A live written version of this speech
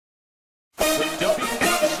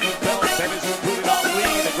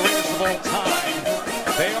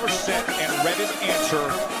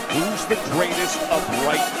greatest of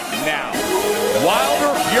right now.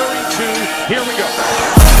 Wilder, Fury 2, here we go.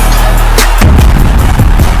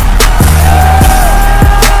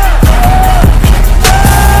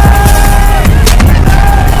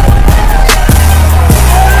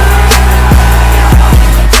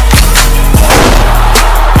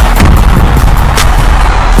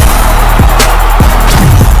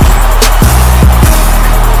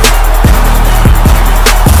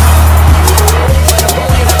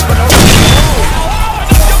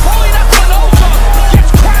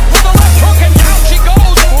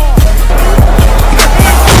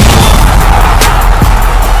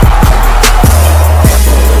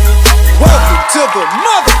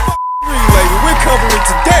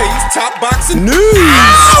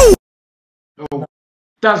 News. Oh,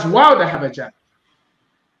 does Wilder have a jab?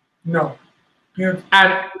 No.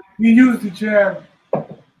 And he used the jab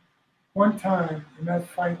one time in that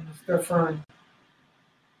fight with Stefan,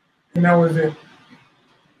 and that was it.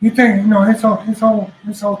 You think, his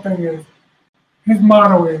whole thing is, his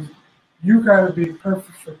motto is, you got to be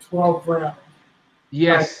perfect for 12 rounds.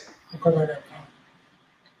 Yes. Because of that.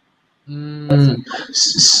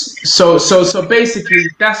 So basically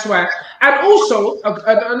that's why. And also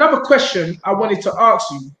another question I wanted to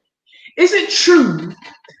ask you: is it true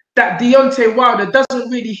that Deontay Wilder doesn't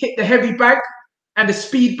really hit the heavy bag and the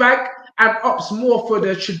speed bag and opts more for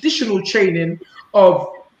the traditional training of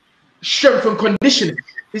strength and conditioning?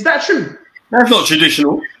 Is that true? That's not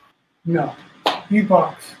traditional. No, he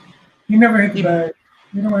boxed. He never hit the bag.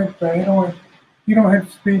 You don't hit the bag. You don't hit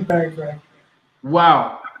the speed bags right.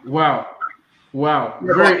 Wow. Yeah,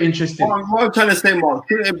 very interesting. What I'm trying to say, Mark,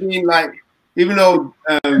 could it have been like, even though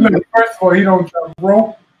look, first of all, he don't jump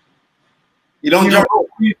rope. You don't jump rope.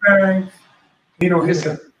 Speed bags. He don't hit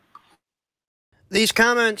them. These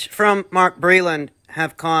comments from Mark Breland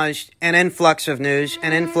have caused an influx of news,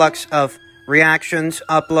 an influx of reactions,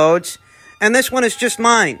 uploads, and this one is just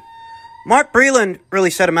mine. Mark Breland really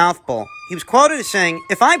said a mouthful. He was quoted as saying,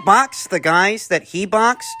 "If I boxed the guys that he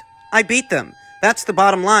boxed, I beat them. That's the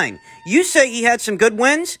bottom line. You say he had some good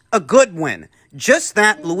wins? A good win. Just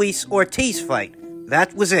that Luis Ortiz fight.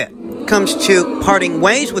 That was it." Comes to parting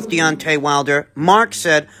ways with Deontay Wilder, Mark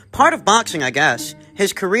said, "Part of boxing, I guess.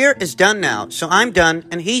 His career is done now, so I'm done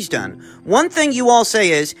and he's done. One thing you all say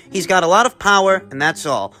is, he's got a lot of power and that's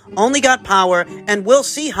all. Only got power and we'll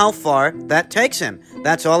see how far that takes him.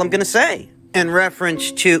 That's all I'm going to say." In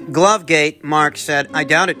reference to Glovegate, Mark said, "I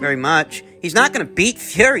doubt it very much. He's not going to beat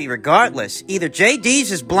Fury regardless. Either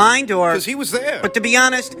JD's is blind or..." Because he was there. But to be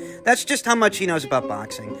honest, that's just how much he knows about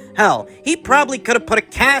boxing. Hell, he probably could have put a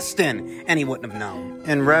cast in, and he wouldn't have known.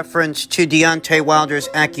 In reference to Deontay Wilder's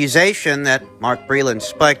accusation that Mark Breland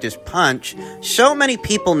spiked his punch, "So many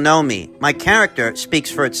people know me. My character speaks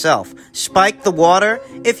for itself. Spike the water?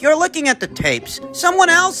 If you're looking at the tapes, someone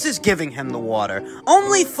else is giving him the water.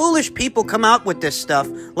 Only foolish people come out with this stuff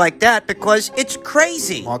like that because it's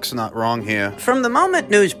crazy." Mark's not wrong here. From the moment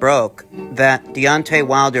news broke that Deontay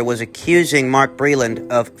Wilder was accusing Mark Breland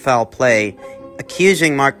of foul play,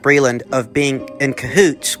 accusing Mark Breland of being in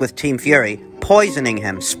cahoots with Team Fury, poisoning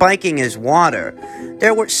him, spiking his water,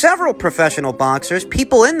 there were several professional boxers,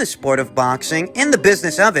 people in the sport of boxing, in the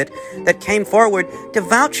business of it, that came forward to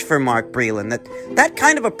vouch for Mark Breland, that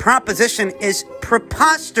kind of a proposition is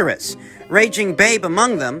preposterous. Raging Babe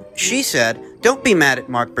among them, she said, "Don't be mad at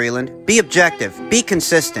Mark Breland. Be objective. Be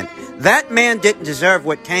consistent. That man didn't deserve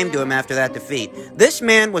what came to him after that defeat. This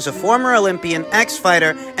man was a former Olympian,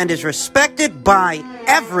 ex-fighter, and is respected by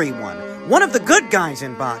everyone. One of the good guys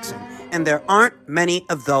in boxing. And there aren't many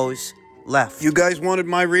of those left." You guys wanted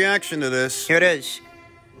my reaction to this. Here it is.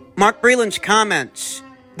 Mark Breland's comments.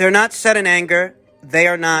 They're not said in anger. They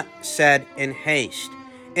are not said in haste.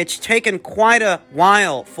 It's taken quite a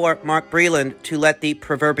while for Mark Breland to let the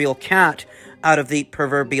proverbial cat out of the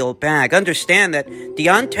proverbial bag. Understand that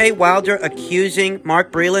Deontay Wilder accusing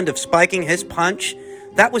Mark Breland of spiking his punch,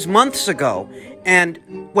 that was months ago. And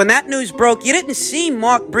when that news broke, you didn't see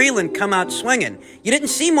Mark Breland come out swinging. You didn't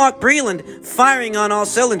see Mark Breland firing on all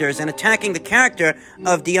cylinders and attacking the character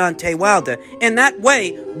of Deontay Wilder. In that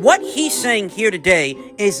way, what he's saying here today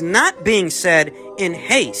is not being said in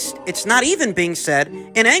haste. It's not even being said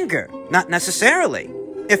in anger. Not necessarily.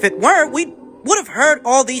 If it were, we would have heard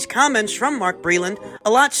all these comments from Mark Breland a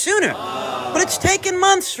lot sooner. But it's taken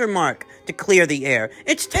months for Mark to clear the air.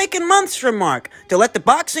 It's taken months for Mark to let the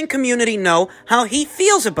boxing community know how he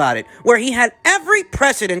feels about it, where he had every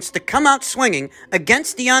precedence to come out swinging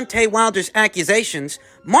against Deontay Wilder's accusations.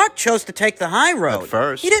 Mark chose to take the high road. At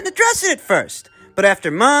first. He didn't address it at first. But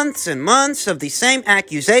after months and months of the same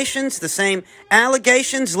accusations, the same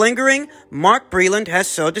allegations lingering, Mark Breland has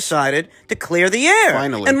so decided to clear the air.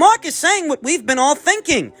 Finally. And Mark is saying what we've been all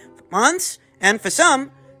thinking for months, and for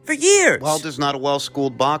some, for years. Wilder's not a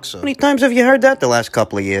well-schooled boxer. How many times have you heard that the last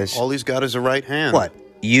couple of years? All he's got is a right hand. What?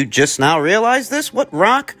 You just now realize this? What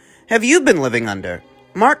rock have you been living under?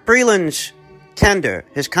 Mark Breland's tender,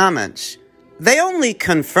 his comments, they only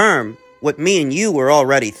confirm what me and you were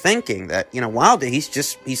already thinking, that, Wilder,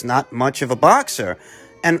 he's not much of a boxer.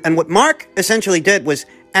 And what Mark essentially did was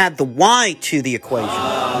add the why to the equation.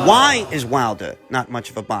 Why is Wilder not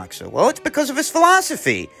much of a boxer? Well, it's because of his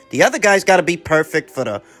philosophy. The other guy's got to be perfect for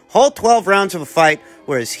the whole 12 rounds of a fight,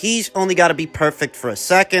 whereas he's only got to be perfect for a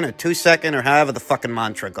second or 2 seconds or however the fucking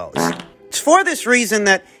mantra goes. It's for this reason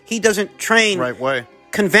that he doesn't train Right way.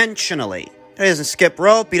 conventionally. He doesn't skip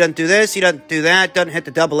rope, he doesn't do this, he doesn't do that, doesn't hit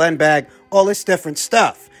the double end bag, all this different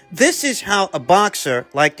stuff. This is how a boxer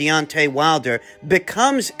like Deontay Wilder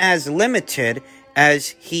becomes as limited as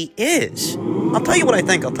he is. I'll tell you what I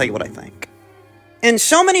think. In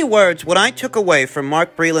so many words, what I took away from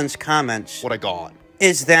Mark Breland's comments What I got.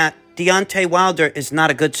 is that Deontay Wilder is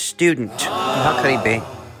not a good student. How could he be?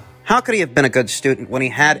 How could he have been a good student when he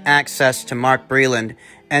had access to Mark Breland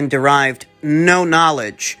and derived no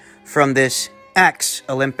knowledge from this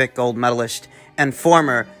ex-Olympic gold medalist and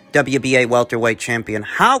former WBA welterweight champion?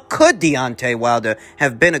 How could Deontay Wilder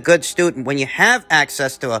have been a good student when you have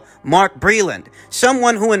access to a Mark Breland,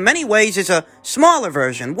 someone who in many ways is a smaller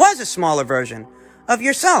version of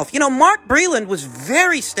yourself? Mark Breland was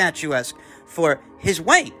very statuesque for his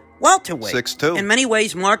weight. Welterweight. 6'2". In many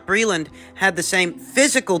ways, Mark Breland had the same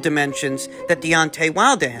physical dimensions that Deontay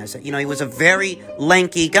Wilder has. He was a very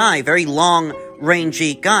lanky guy, very long,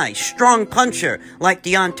 rangy guy, strong puncher, like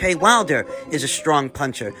Deontay Wilder is a strong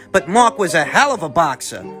puncher. But Mark was a hell of a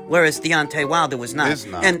boxer, whereas Deontay Wilder was not. Is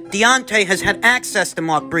not. And Deontay has had access to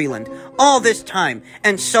Mark Breland all this time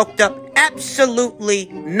and soaked up absolutely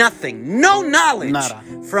nothing, no knowledge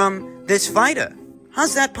from this fighter.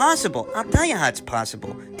 How's that possible? I'll tell you how it's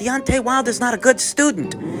possible. Deontay Wilder's not a good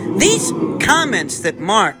student. These comments that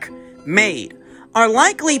Mark made are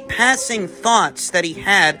likely passing thoughts that he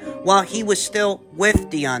had while he was still with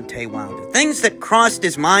Deontay Wilder. Things that crossed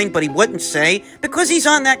his mind but he wouldn't say because he's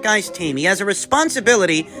on that guy's team. He has a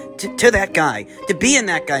responsibility to that guy, to be in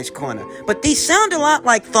that guy's corner. But these sound a lot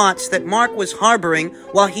like thoughts that Mark was harboring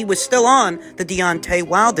while he was still on the Deontay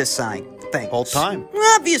Wilder side. Whole time.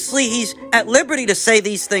 Obviously, he's at liberty to say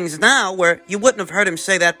these things now, where you wouldn't have heard him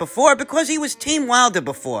say that before, because he was Team Wilder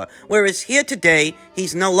before, whereas here today,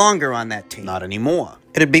 he's no longer on that team. Not anymore.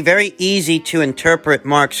 It'd be very easy to interpret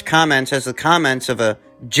Mark's comments as the comments of a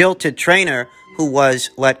jilted trainer who was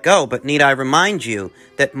let go, but need I remind you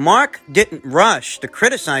that Mark didn't rush to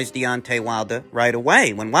criticize Deontay Wilder right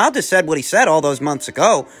away. When Wilder said what he said all those months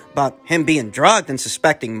ago about him being drugged and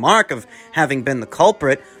suspecting Mark of having been the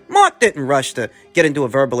culprit, Mark didn't rush to get into a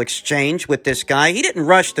verbal exchange with this guy. He didn't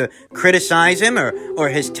rush to criticize him or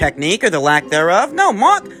his technique or the lack thereof. No,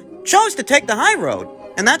 Mark chose to take the high road.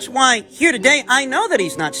 And that's why here today I know that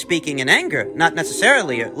he's not speaking in anger, not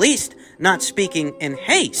necessarily, or at least not speaking in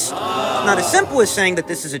haste. It's not as simple as saying that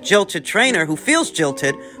this is a jilted trainer who feels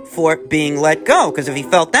jilted for being let go, because if he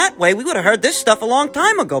felt that way, we would have heard this stuff a long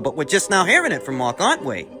time ago, but we're just now hearing it from Mark, aren't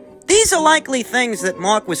we? These are likely things that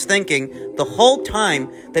Mark was thinking the whole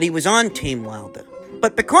time that he was on Team Wilder.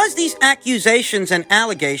 But because these accusations and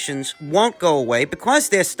allegations won't go away, because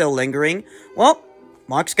they're still lingering, well,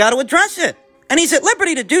 Mark's got to address it. And he's at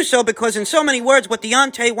liberty to do so because, in so many words, what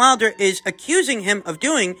Deontay Wilder is accusing him of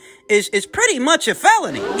doing is pretty much a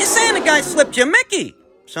felony. You're saying the guy slipped your Mickey.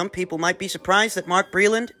 Some people might be surprised that Mark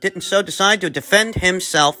Breland didn't so decide to defend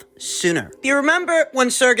himself sooner. Do you remember when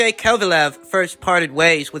Sergey Kovalev first parted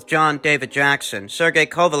ways with John David Jackson? Sergey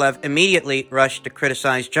Kovalev immediately rushed to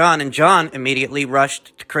criticize John, and John immediately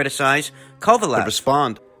rushed to criticize Kovalev. To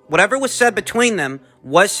respond. Whatever was said between them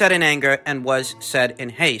was said in anger and was said in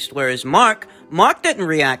haste, whereas Mark didn't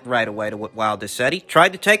react right away to what Wilder said. He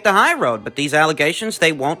tried to take the high road, but these allegations,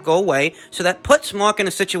 they won't go away, so that puts Mark in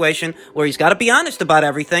a situation where he's got to be honest about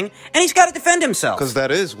everything, and he's got to defend himself. Because that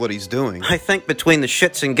is what he's doing. I think between the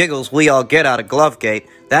shits and giggles we all get out of Glovegate,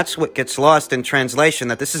 that's what gets lost in translation,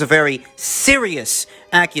 that this is a very serious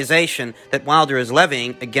accusation that Wilder is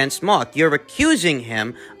levying against Mark. You're accusing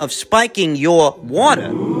him of spiking your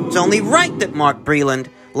water. It's only right that Mark Breland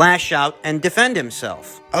lash out and defend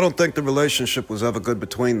himself. I don't think the relationship was ever good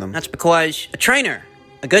between them. That's because a trainer,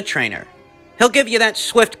 a good trainer, He'll give you that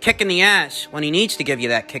swift kick in the ass when he needs to give you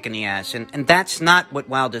that kick in the ass. And that's not what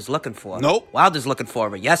Wilder's looking for. Nope. Wilder's looking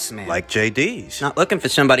for a yes man. Like JD's. Not looking for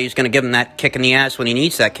somebody who's going to give him that kick in the ass when he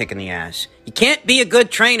needs that kick in the ass. You can't be a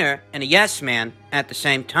good trainer and a yes man at the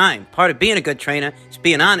same time. Part of being a good trainer is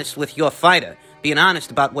being honest with your fighter. Being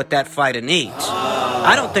honest about what that fighter needs.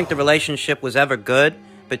 I don't think the relationship was ever good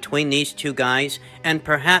between these two guys. And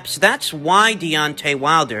perhaps that's why Deontay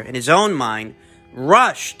Wilder, in his own mind,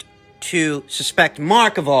 rushed to suspect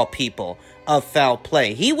Mark, of all people, of foul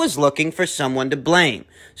play. He was looking for someone to blame.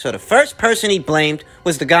 So the first person he blamed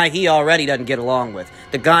was the guy he already doesn't get along with.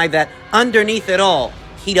 The guy that, underneath it all,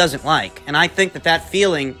 he doesn't like. And I think that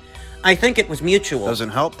feeling, I think it was mutual. Doesn't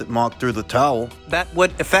help that Mark threw the towel. That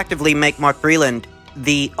would effectively make Mark Breland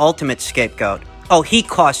the ultimate scapegoat. Oh, he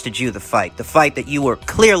costed you the fight that you were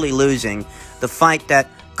clearly losing, the fight that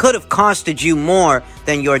could have costed you more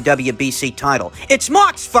than your WBC title. It's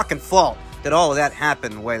Mark's fucking fault that all of that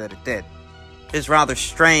happened the way that it did. It's rather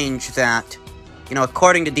strange that,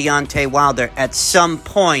 according to Deontay Wilder, at some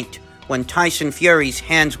point when Tyson Fury's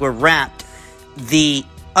hands were wrapped, the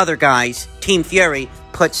other guys, Team Fury,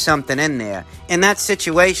 put something in there. In that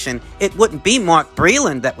situation, it wouldn't be Mark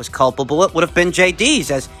Breland that was culpable. It would have been JD's,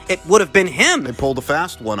 as it would have been him. They pulled a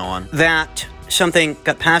fast one on. That something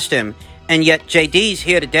got past him. And yet JD's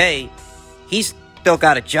here today. He's still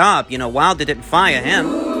got a job. Wilder didn't fire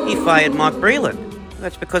him. He fired Mark Breland.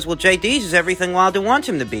 That's because, JD's is everything Wilder wants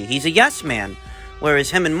him to be. He's a yes man.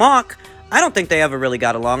 Whereas him and Mark, I don't think they ever really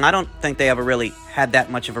got along. I don't think they ever really had that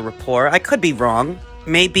much of a rapport. I could be wrong.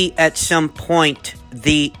 Maybe at some point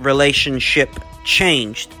the relationship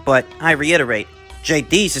changed. But I reiterate,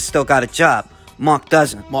 JD's has still got a job. Mark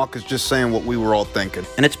doesn't. Mark is just saying what we were all thinking.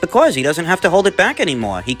 And it's because he doesn't have to hold it back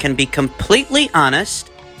anymore. He can be completely honest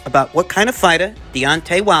about what kind of fighter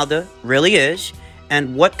Deontay Wilder really is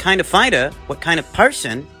and what kind of fighter, what kind of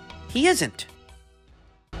person he isn't.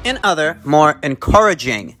 In other, more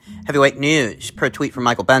encouraging heavyweight news, per tweet from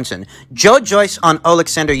Michael Benson, Joyce on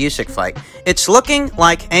Alexander Usyk fight. It's looking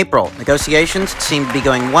like April. Negotiations seem to be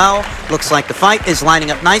going well. Looks like the fight is lining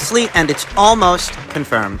up nicely, and it's almost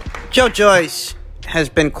confirmed. Joyce has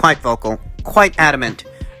been quite vocal, quite adamant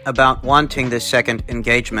about wanting this second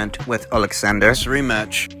engagement with Alexander. This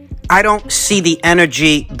rematch. I don't see the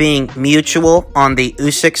energy being mutual on the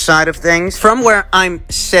Usyk side of things. From where I'm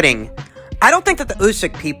sitting, I don't think that the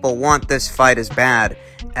Usyk people want this fight as bad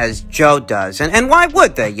as Joe does. And why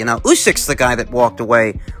would they? Usyk's the guy that walked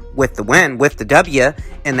away with the win, with the W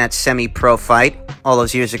in that semi-pro fight all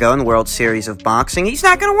those years ago in the World Series of Boxing. He's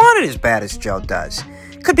not going to want it as bad as Joe does.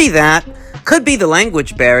 Could be that. Could be the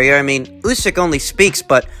language barrier. I mean, Usyk only speaks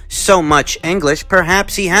but so much English.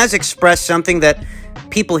 Perhaps he has expressed something that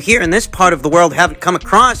people here in this part of the world haven't come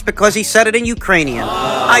across because he said it in Ukrainian.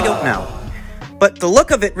 I don't know. But the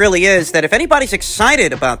look of it really is that if anybody's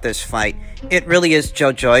excited about this fight, it really is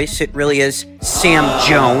Joyce. It really is Sam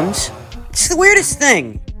Jones. It's the weirdest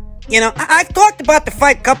thing. I've talked about the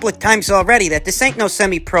fight a couple of times already, that this ain't no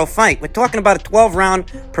semi-pro fight. We're talking about a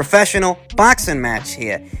 12-round professional boxing match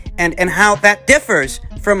here. And how that differs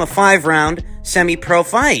from a 5-round semi-pro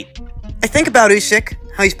fight. I think about Usyk,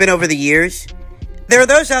 how he's been over the years. There are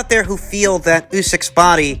those out there who feel that Usyk's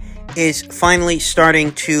body is finally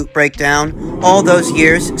starting to break down. All those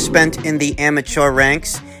years spent in the amateur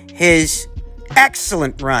ranks, his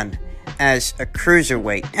excellent run as a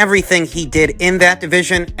cruiserweight, everything he did in that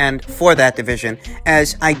division and for that division,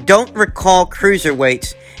 as I don't recall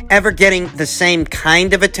cruiserweights ever getting the same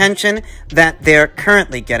kind of attention that they're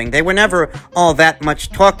currently getting. They were never all that much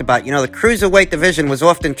talked about. The cruiserweight division was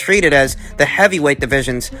often treated as the heavyweight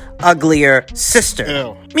division's uglier sister.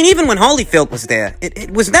 Ew. I mean, even when Holyfield was there,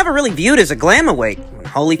 it was never really viewed as a glamour weight. When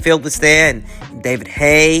Holyfield was there and David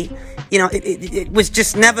Hay, it was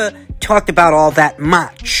just never talked about all that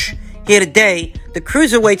much. Here today, the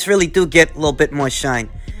cruiserweights really do get a little bit more shine.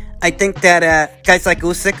 I think that guys like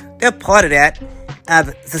Usyk, they're part of that.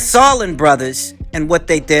 The Solin brothers and what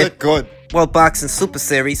they did. They're good. World Boxing Super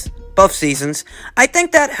Series, both seasons. I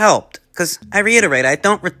think that helped. Because, I reiterate, I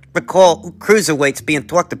don't recall cruiserweights being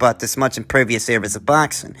talked about this much in previous eras of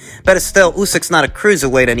boxing. Better still, Usyk's not a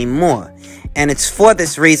cruiserweight anymore. And it's for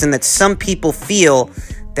this reason that some people feel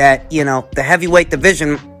that, the heavyweight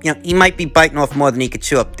division, he might be biting off more than he could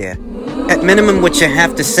chew up there. At minimum, what you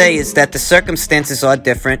have to say is that the circumstances are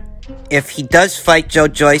different. If he does fight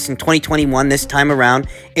Joyce in 2021 this time around,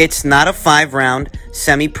 it's not a 5-round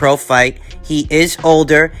semi-pro fight. He is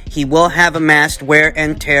older. He will have amassed wear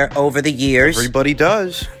and tear over the years. Everybody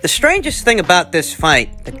does. The strangest thing about this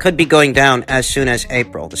fight that could be going down as soon as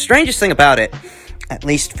April, the strangest thing about it, at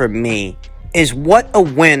least for me, is what a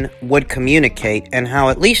win would communicate, and how,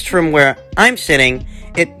 at least from where I'm sitting,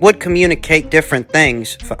 it would communicate different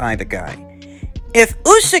things for either guy. If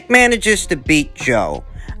Usyk manages to beat Joe,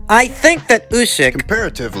 I think that Usyk,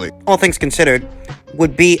 Comparatively. all things considered,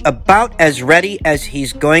 would be about as ready as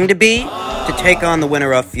he's going to be to take on the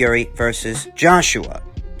winner of Fury versus Joshua.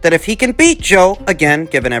 That if he can beat Joe, again,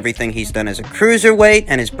 given everything he's done as a cruiserweight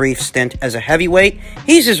and his brief stint as a heavyweight,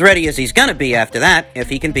 he's as ready as he's gonna be after that if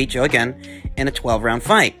he can beat Joe again in a 12-round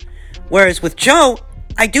fight. Whereas with Joe,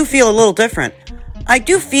 I do feel a little different. I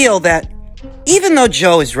do feel that even though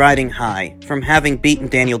Joe is riding high from having beaten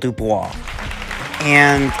Daniel Dubois,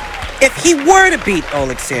 and if he were to beat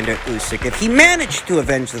Alexander Usyk, if he managed to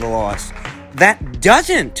avenge the loss, that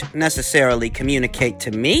doesn't necessarily communicate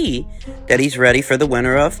to me that he's ready for the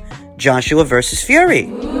winner of Joshua versus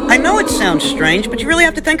Fury. I know it sounds strange, but you really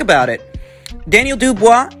have to think about it. Daniel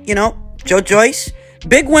Dubois, Joe Joyce,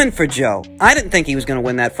 big win for Joe. I didn't think he was going to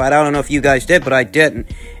win that fight. I don't know if you guys did, but I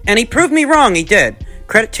didn't. And he proved me wrong. He did.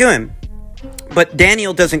 Credit to him. But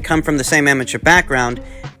Daniel doesn't come from the same amateur background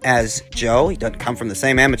as Joe. He doesn't come from the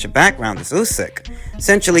same amateur background as Usyk.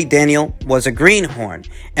 Essentially, Daniel was a greenhorn.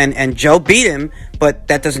 And Joe beat him, but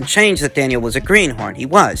that doesn't change that Daniel was a greenhorn. He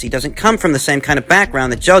was. He doesn't come from the same kind of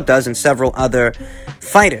background that Joe does and several other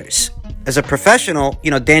fighters. As a professional,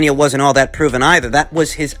 Daniel wasn't all that proven either. That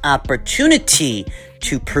was his opportunity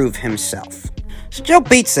to prove himself. So Joe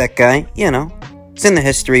beats that guy, It's in the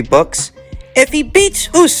history books. If he beats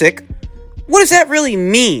Usyk, what does that really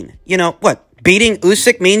mean? What? Beating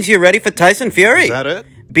Usyk means you're ready for Tyson Fury? Is that it?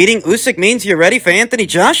 Beating Usyk means you're ready for Anthony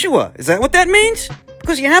Joshua? Is that what that means?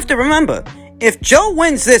 Because you have to remember, if Joe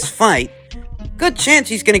wins this fight, good chance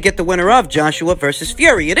he's going to get the winner of Joshua versus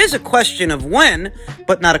Fury. It is a question of when,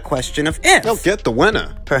 but not a question of if. They'll get the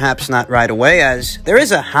winner. Perhaps not right away, as there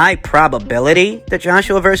is a high probability that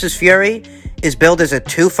Joshua versus Fury is billed as a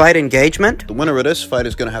 2-fight engagement. The winner of this fight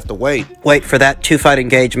is going to have to wait. Wait for that 2-fight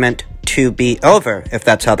engagement to be over, if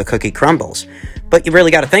that's how the cookie crumbles. But you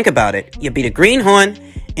really got to think about it. You beat a greenhorn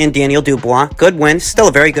in Daniel Dubois. Good win. Still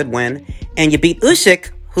a very good win. And you beat Usyk,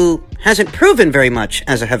 who hasn't proven very much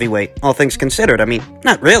as a heavyweight, all things considered. I mean,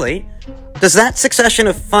 not really. Does that succession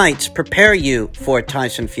of fights prepare you for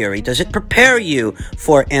Tyson Fury? Does it prepare you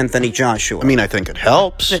for Anthony Joshua? I mean, I think it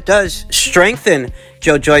helps. It does strengthen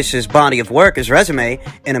Joe Joyce's body of work, his resume,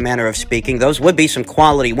 in a manner of speaking. Those would be some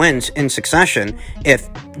quality wins in succession if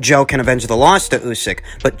Joe can avenge the loss to Usyk.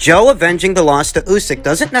 But Joe avenging the loss to Usyk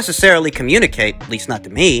doesn't necessarily communicate, at least not to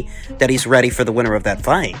me, that he's ready for the winner of that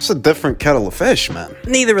fight. It's a different kettle of fish, man.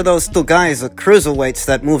 Neither of those two guys are cruiserweights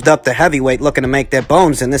that moved up to heavyweight looking to make their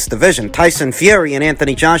bones in this division. Tyson Fury and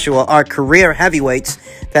Anthony Joshua are career heavyweights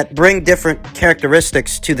that bring different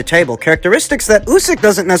characteristics to the table. Characteristics that Usyk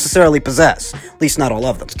doesn't necessarily possess. At least not all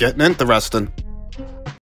of them. It's getting interesting.